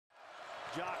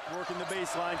Jock working the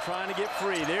baseline, trying to get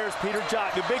free. There's Peter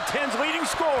Jock, the Big Ten's leading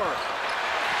scorer.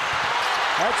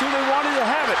 That's who they wanted to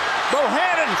have it.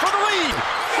 Bohannon for the lead.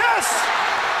 Yes!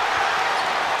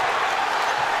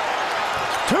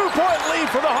 2-point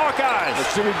lead for the Hawkeyes.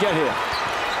 Let's see what we get here.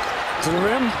 To the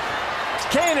rim.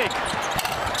 Koenig.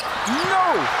 No!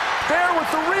 There with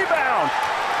the rebound.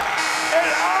 And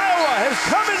Iowa has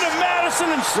come into Madison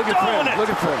and stolen it.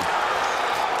 Look at him.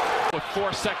 With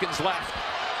 4 seconds left.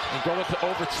 And go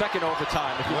into second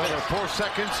overtime. If well, 4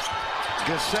 seconds.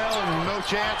 Gasell, no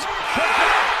chance.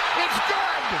 It's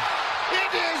good!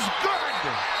 It is good!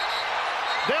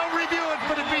 They'll review it,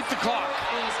 but it beat the clock.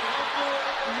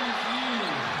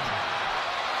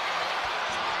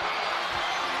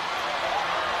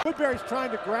 Woodbury's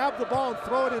trying to grab the ball and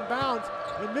throw it in bounds,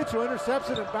 and Mitchell intercepts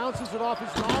it and bounces it off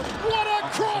his mouth. What a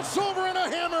crossover and a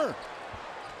hammer!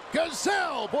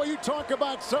 Gasell, boy, you talk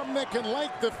about something that can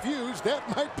light the fuse. That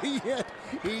might be it.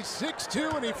 He's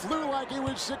 6'2", and he flew like he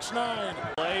was 6'9".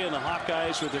 Play and the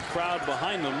Hawkeyes with the crowd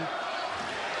behind them.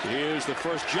 Here's the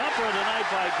first jumper of the night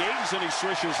by Gatens, and he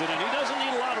swishes it, and he doesn't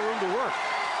need a lot of room to work.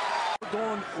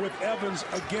 Going with Evans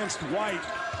against White.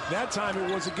 That time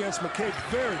it was against McCabe.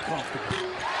 Very comfortable.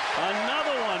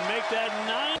 Another one, make that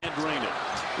 9 and drain it.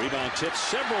 Rebound tipped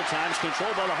several times,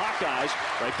 controlled by the Hawkeyes.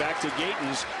 Right back to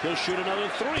Gatens. He'll shoot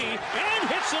another 3 and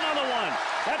hits another one.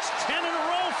 That's 10 in a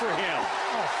row for him.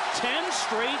 10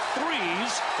 straight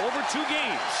threes over 2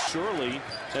 games. Surely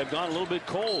they've gone a little bit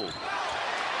cold.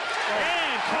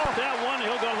 And caught that one.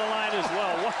 He'll go to the line as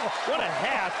well. What a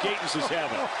half Gatens is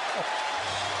having.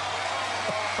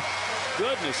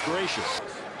 Goodness gracious.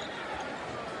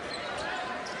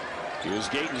 Here's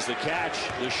Gatens, the catch,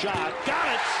 the shot.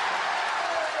 Got it!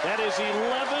 That is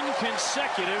 11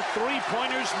 consecutive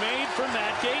three-pointers made for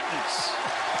Matt Gatens.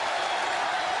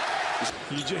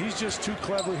 He's just too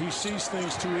clever. He sees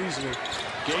things too easily.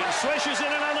 Gatens swishes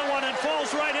in another one and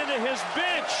falls right into his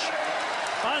bench.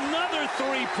 Another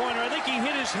three-pointer. I think he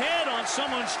hit his head on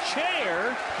someone's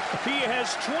chair. He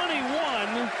has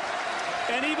 21.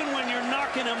 And even when you're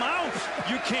knocking him out,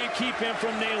 you can't keep him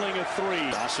from nailing a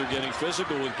 3. Rosser getting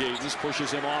physical with Gatens,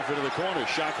 pushes him off into the corner.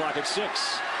 Shot clock at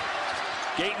 6.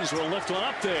 Gatens will lift one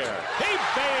up there. He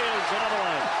bails another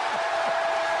one.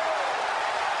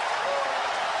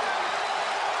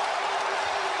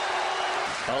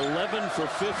 (11 for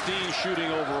 15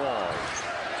 shooting overall.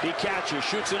 He catches,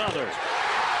 shoots another.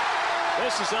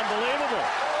 This is unbelievable.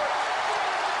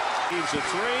 Heaves a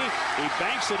 3. He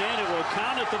banks it in. It will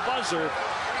count at the buzzer.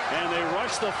 And they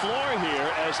rush the floor here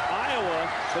as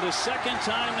Iowa, for the second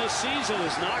time this season,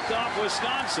 has knocked off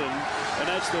Wisconsin. And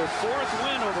that's their 4th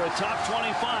win over a top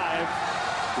 25,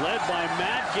 led by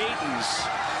Matt Gatens,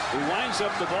 who winds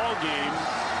up the ball game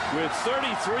with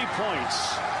 33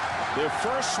 points. Their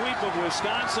first sweep of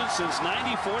Wisconsin since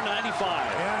 94-95.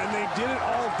 Yeah, and they did it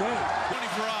all day. 20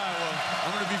 for Iowa.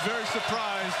 I'm going to be very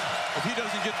surprised if he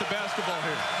doesn't get the basketball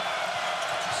here.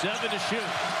 7 to shoot.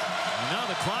 And now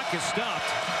the clock is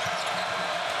stopped.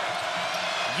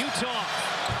 Utah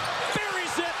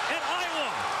buries it, and Iowa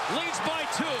leads by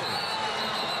 2.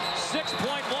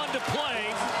 6.1 to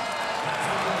play.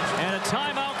 And a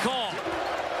timeout call.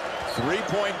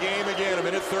 3-point game again,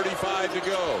 1:35 to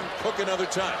go. Cook another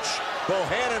touch.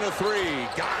 Bohannon a 3.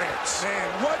 Got it.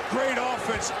 Man, what great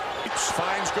offense.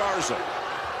 Finds Garza.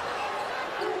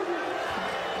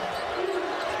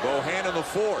 Bohannon the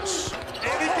force.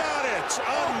 And he got it.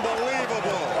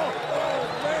 Unbelievable. Oh,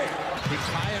 man. He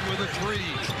tie him with a 3.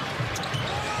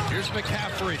 Here's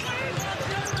McCaffrey.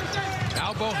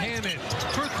 Now Bohannon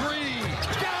for 3.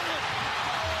 Got it.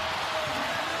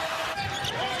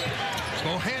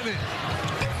 Bohannon.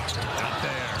 Out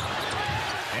there.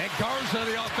 And Garza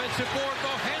the offensive board.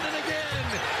 Bohannon again.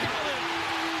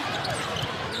 Got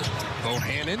it.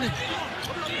 Bohannon.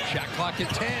 Shot clock at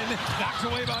 10. Knocked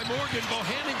away by Morgan.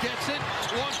 Bohannon gets it.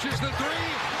 Launches the 3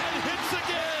 and hits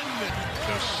again.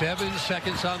 So 7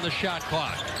 seconds on the shot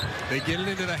clock. They get it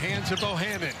into the hands of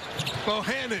Bohannon.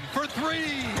 Bohannon for 3.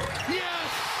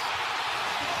 Yes!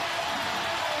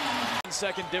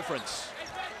 1-second difference.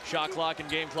 Shot clock and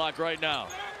game clock right now.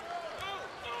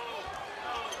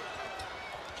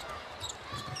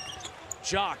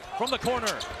 Jock from the corner.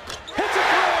 Hits a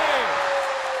 3!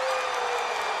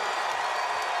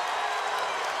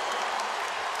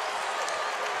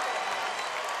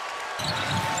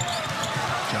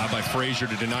 Job by Frazier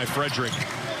to deny Frederick.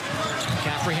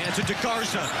 McCaffrey hands it to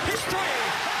Garza. His 3! A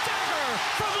dagger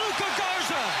from Luka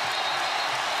Garza!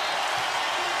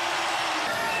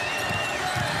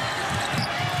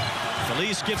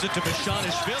 Felice gives it to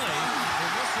Bashanishvili.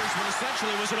 And this is what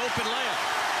essentially was an open layup.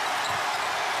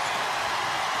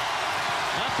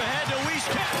 Up ahead to Weiss.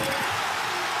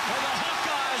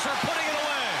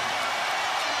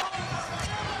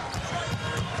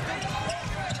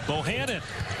 Bohannon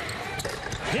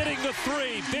hitting the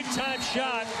three. Big-time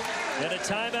shot. And a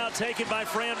timeout taken by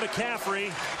Fran McCaffrey.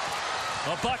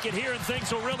 A bucket here, and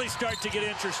things will really start to get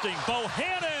interesting.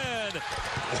 Bohannon!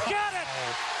 Got it!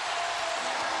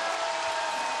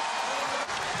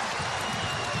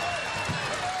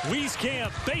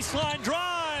 Wieskamp, baseline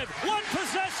drive. One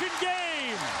possession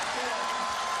game.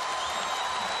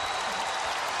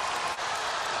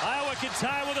 Iowa can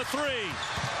tie with a three.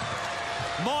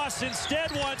 Moss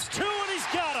instead wants two, and he's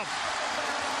got him.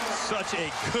 Such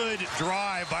a good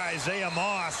drive by Isaiah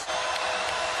Moss.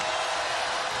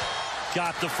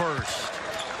 Got the first.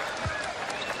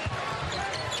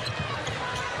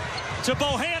 To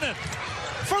Bohannon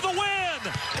for the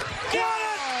win. Got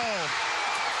it!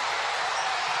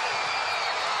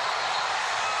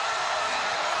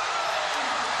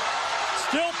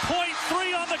 Still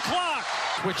 .3 on the clock.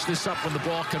 Switch this up when the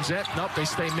ball comes in. Nope, they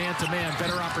stay man-to-man.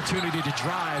 Better opportunity to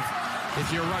drive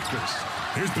if you're Rutgers.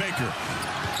 Here's Baker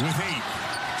with 8.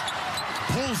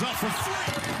 Pulls up for 3.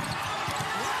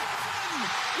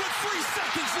 With 3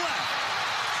 seconds left.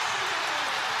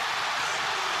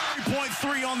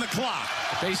 3.3 on the clock.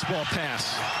 Baseball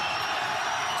pass.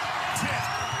 10.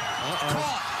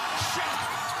 Caught. Shot.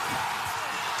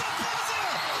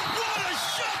 What a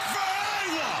shot for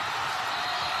Iowa!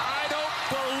 I don't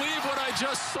believe what I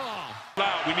just saw.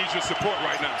 We need your support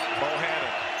right now.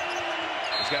 Bohannon.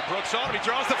 He's got Brooks on him. He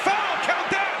draws the foul. Count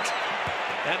that!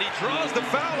 And he draws the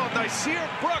foul on Nyseer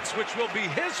Brooks, which will be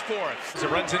his 4th. As it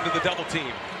runs into the double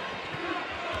team.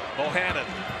 Bohannon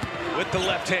with the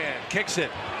left hand. Kicks it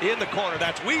in the corner.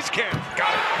 That's Wieskamp.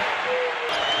 Got it.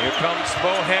 Here comes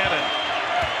Bohannon.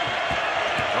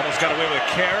 Almost got away with a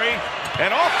carry.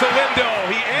 And off the window,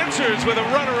 he answers with a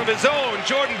runner of his own,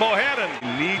 Jordan Bohannon.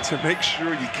 You need to make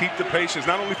sure you keep the patience,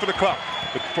 not only for the clock,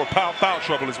 but for foul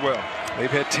trouble as well.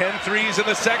 They've hit 10 threes in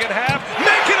the second half.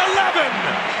 Make it 11!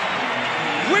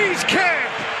 Wieskamp!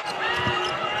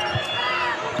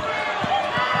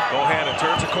 Bohannon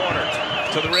turns a corner.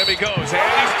 To the rim he goes, and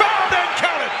he's fouled and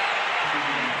counted!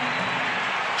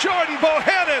 Jordan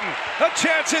Bohannon, a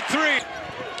chance at 3.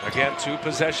 Again,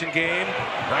 2-possession game.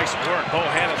 Nice work.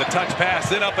 Bohannon, the touch pass,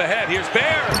 then up ahead. Here's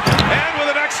Bear, and with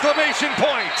an exclamation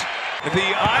point, the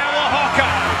Iowa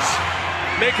Hawkeyes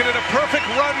making it a perfect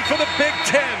run for the Big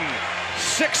Ten.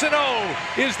 6-0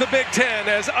 is the Big Ten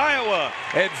as Iowa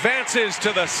advances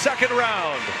to the second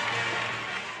round.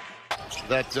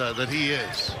 That he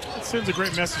is. It sends a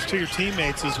great message to your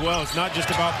teammates as well. It's not just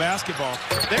about basketball.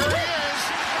 There he is,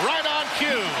 right on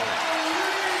cue.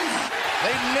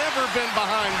 They've never been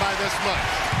behind by this much.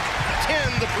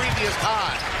 10 the previous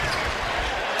time.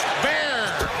 Bear.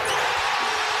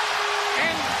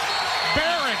 And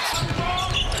Barrett.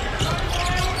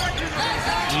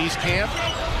 Wieskamp.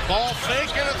 Ball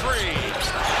fake and a 3.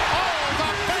 Oh, the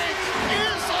bank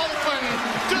is open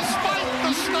despite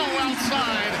the snow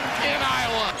outside in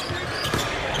Iowa.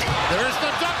 There's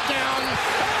the duck down.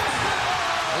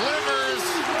 Livers.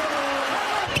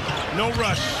 No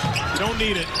rush. Don't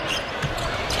need it.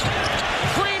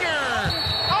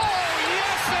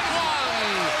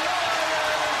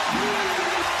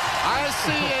 See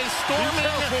a storming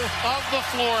of the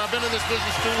floor. I've been in this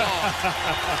business too long.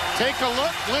 Take a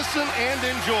look, listen, and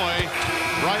enjoy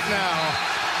right now.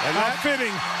 And how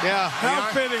fitting. Yeah. How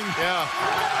fitting. Yeah.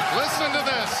 Listen to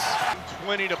this.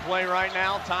 20 to play right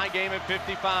now. Tie game at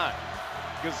 55.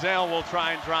 Gazelle will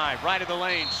try and drive. Right of the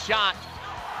lane. Shot.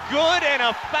 Good, and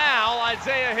a foul.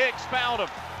 Isaiah Hicks fouled him.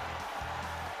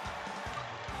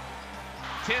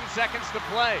 10 seconds to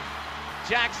play.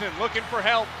 Jackson looking for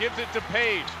help. Gives it to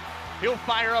Page. He'll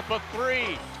fire up a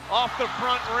 3 off the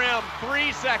front rim.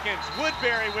 3 seconds.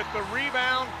 Woodbury with the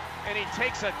rebound, and he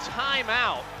takes a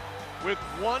timeout with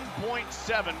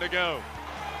 1.7 to go.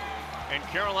 And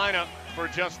Carolina, for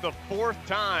just the 4th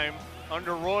time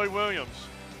under Roy Williams,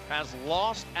 has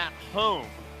lost at home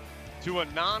to a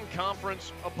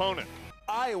non-conference opponent.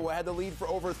 Iowa had the lead for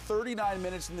over 39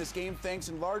 minutes in this game, thanks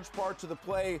in large part to the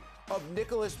play of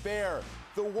Nicholas Bear,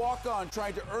 the walk-on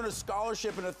trying to earn a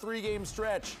scholarship in a 3-game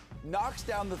stretch. Knocks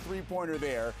down the 3-pointer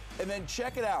there, and then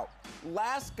check it out.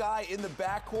 Last guy in the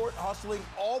backcourt hustling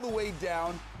all the way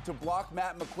down to block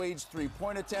Matt McQuaid's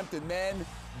 3-point attempt, and then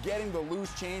getting the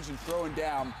loose change and throwing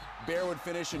down. Bear would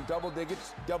finish in double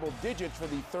digits for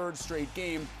the 3rd straight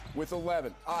game with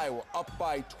 11. Iowa up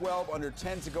by 12, under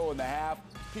 10 to go in the half.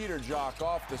 Peter Jock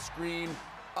off the screen.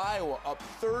 Iowa up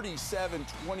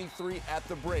 37-23 at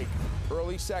the break.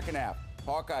 Early second half.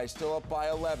 Hawkeyes still up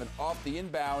by 11 off the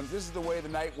inbounds. This is the way the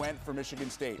night went for Michigan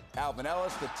State. Alvin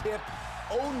Ellis, the tip,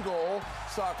 own goal,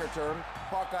 soccer term.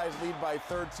 Hawkeyes lead by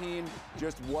 13.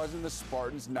 Just wasn't the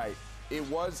Spartans' night. It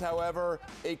was, however,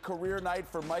 a career night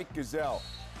for Mike Gesell.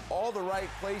 All the right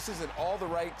places at all the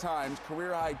right times.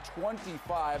 Career high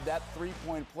 25, that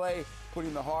three-point play,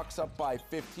 putting the Hawks up by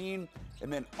 15.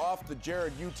 And then off the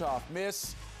Jared Utoff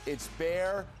miss, it's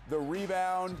Bear, the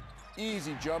rebound,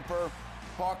 easy jumper.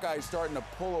 Hawkeye starting to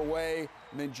pull away.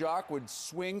 And then Jock would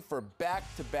swing for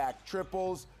back-to-back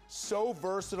triples. So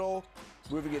versatile,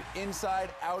 moving it inside,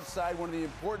 outside. One of the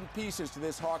important pieces to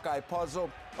this Hawkeye puzzle,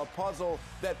 a puzzle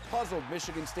that puzzled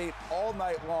Michigan State all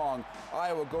night long.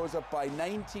 Iowa goes up by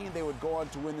 19. They would go on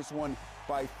to win this one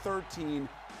by 13,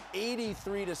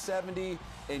 83-70.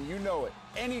 And you know it,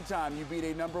 anytime you beat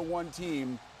a #1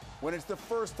 team, when it's the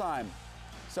first time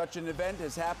such an event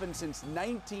has happened since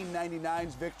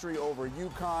 1999's victory over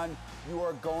UConn, you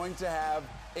are going to have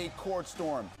a court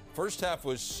storm. First half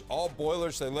was all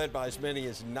Boilers. They led by as many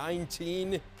as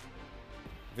 19.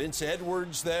 Vince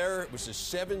Edwards there. It was a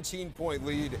 17-point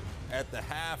lead at the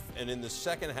half, and in the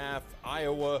second half,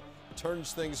 Iowa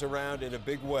turns things around in a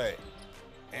big way.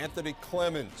 Anthony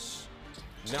Clemens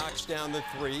knocks down the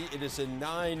three. It is a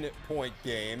 9-point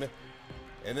game.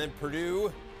 And then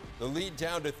Purdue, the lead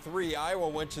down to 3. Iowa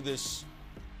went to this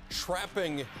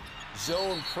trapping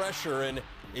zone pressure, and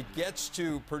it gets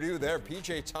to Purdue there.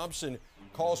 P.J. Thompson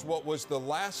calls what was the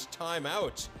last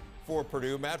timeout for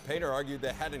Purdue. Matt Painter argued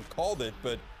they hadn't called it,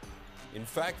 but in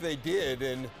fact they did,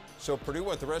 and so Purdue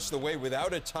went the rest of the way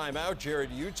without a timeout. Jared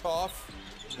Utoff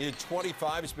in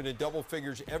 25 has been in double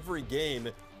figures every game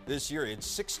this year. He had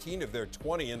 16 of their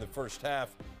 20 in the first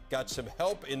half. Got some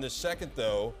help in the second,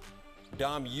 though.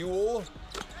 Dom Ewell.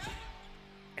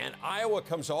 And Iowa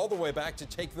comes all the way back to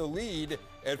take the lead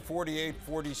at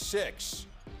 48-46.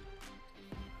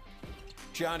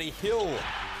 Johnny Hill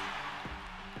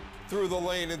through the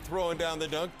lane and throwing down the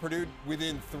dunk. Purdue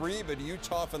within 3, but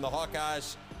Utoff and the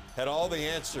Hawkeyes had all the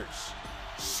answers.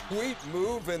 Sweet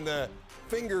move and the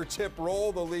fingertip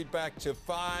roll, the lead back to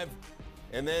 5.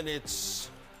 And then it's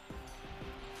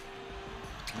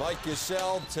Mike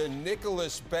Gesell to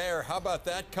Nicholas Baer. How about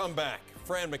that comeback?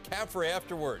 Fran McCaffrey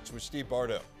afterwards with Steve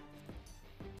Bardo.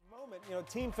 You know,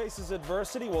 team faces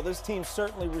adversity. Well, this team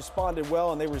certainly responded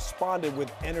well, and they responded with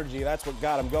energy. That's what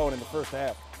got them going in the first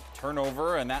half.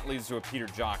 Turnover, and that leads to a Peter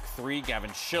Jock 3.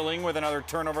 Gavin Schilling with another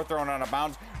turnover thrown out of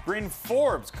bounds. Bryn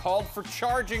Forbes called for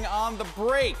charging on the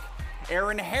break.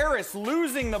 Aaron Harris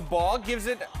losing the ball, gives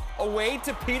it away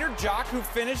to Peter Jock, who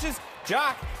finishes.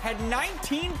 Jock had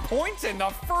 19 points in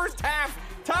the first half.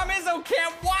 Tom Izzo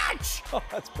can't watch. Oh,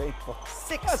 that's painful.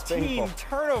 16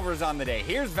 turnovers on the day.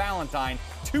 Here's Valentine.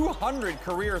 200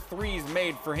 career threes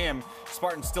made for him.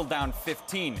 Spartans still down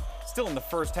 15. Still in the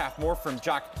first half, more from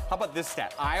Jock. How about this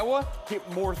stat? Iowa hit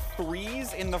more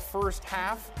threes in the first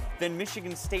half than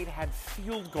Michigan State had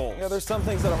field goals. Yeah, there's some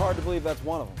things that are hard to believe. That's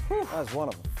one of them. Whew. That's one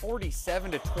of them.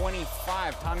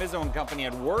 47-25. Tom Izzo and company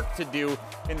had work to do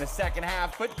in the second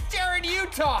half, but Jared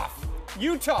Utoff,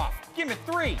 give me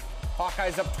 3.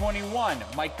 Hawkeyes up 21.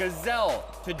 Mike Gesell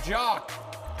to Jock.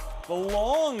 The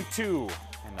long 2.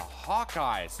 And the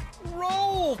Hawkeyes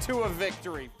roll to a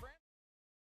victory.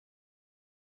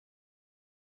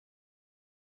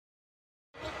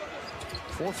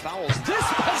 4 fouls.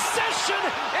 Dispossession,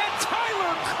 and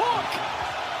Tyler Cook.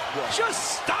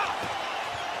 Just stop.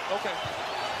 Okay.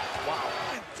 Wow.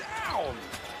 Down.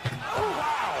 Oh,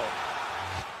 wow.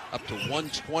 Up to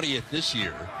 120th this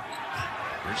year.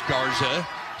 Here's Garza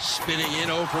spinning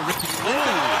in over Ricky Lou.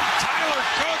 Tyler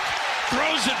Cook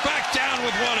throws it back down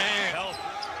with one hand.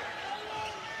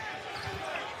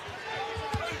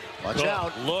 Watch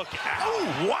out. Look out.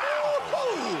 Oh, wow.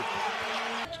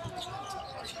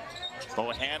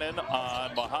 Bohannon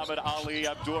on Muhammad Ali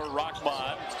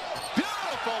Abdur-Rahman.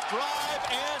 Beautiful drive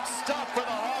and stuff for the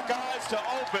Hawkeyes to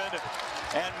open.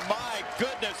 And my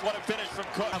goodness, what a finish from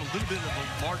Cook. A little bit of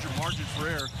a larger margin for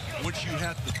error once you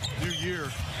had the new year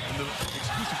and the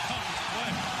exclusive conference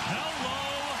play.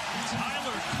 Hello,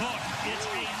 Tyler Cook. It's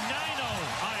a 9-0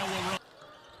 Iowa run.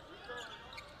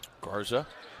 Garza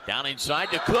down inside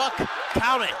to Cook.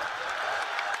 Count it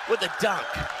with a dunk.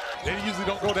 They usually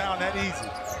don't go down that easy.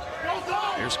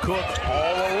 Here's Cook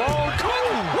all alone.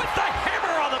 Cook with the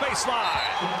hammer on the baseline.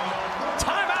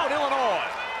 Timeout, Illinois.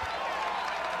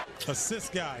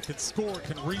 Assist guy can score,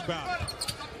 can rebound.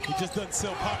 He just doesn't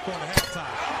sell popcorn at halftime.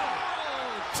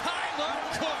 Oh, Tyler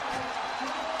Cook.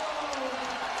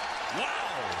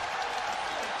 Wow.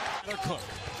 Tyler Cook.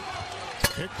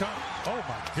 Here comes. Oh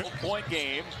my goodness. Point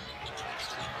game.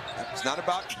 It's not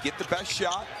about get the best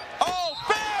shot. Oh,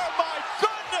 Bear! My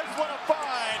goodness, what a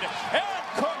find! And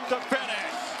Cook the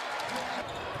finish.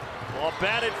 Well,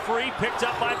 batted free, picked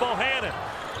up by Bohannon.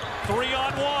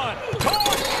 3-on-1.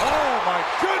 Oh my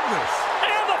goodness!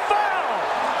 And the foul!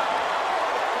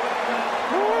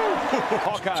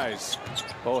 Hawkeyes.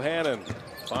 Bohannon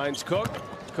finds Cook.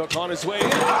 Cook on his way in.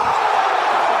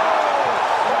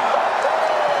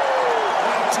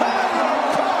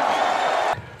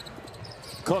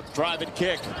 Cook drive and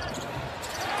kick.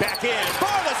 Back in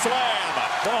for the slam.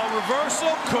 Ball reversal.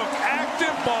 Cook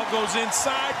active. Ball goes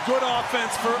inside. Good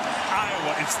offense for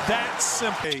Iowa. It's that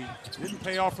simple. Didn't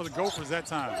pay off for the Gophers that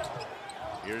time.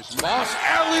 Here's Moss.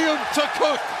 Alley-oop to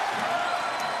Cook.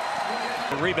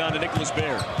 The rebound to Nicholas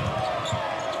Baer.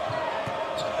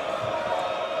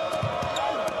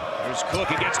 There's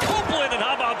Cook against Copeland, and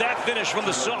how about that finish from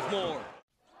the sophomore?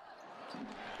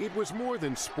 It was more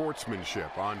than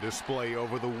sportsmanship on display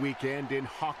over the weekend in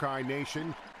Hawkeye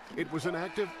Nation. It was an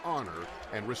act of honor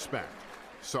and respect.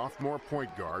 Sophomore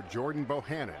point guard Jordan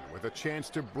Bohannon with a chance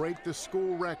to break the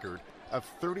school record of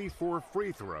 34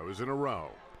 free throws in a row.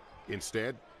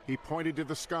 Instead, he pointed to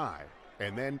the sky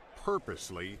and then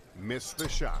purposely missed the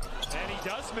shot. And he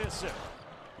does miss it.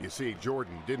 You see,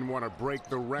 Jordan didn't want to break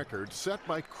the record set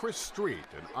by Chris Street,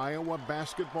 an Iowa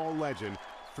basketball legend,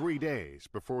 3 days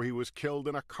before he was killed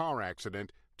in a car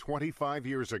accident 25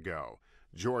 years ago.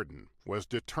 Jordan was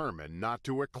determined not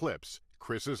to eclipse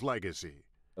Chris's legacy.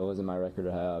 It wasn't my record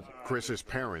to have. Chris's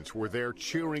parents were there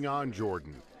cheering on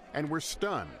Jordan and were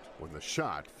stunned when the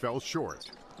shot fell short.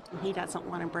 He doesn't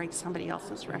want to break somebody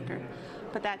else's record,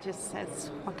 but that just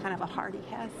says what kind of a heart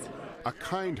he has. A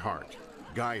kind heart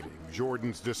guiding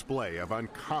Jordan's display of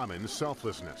uncommon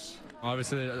selflessness.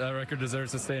 Obviously, that record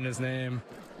deserves to stay in his name.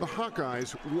 The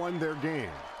Hawkeyes won their game,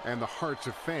 and the hearts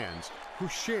of fans who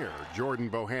share Jordan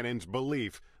Bohannon's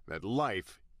belief that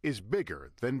life is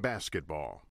bigger than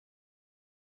basketball.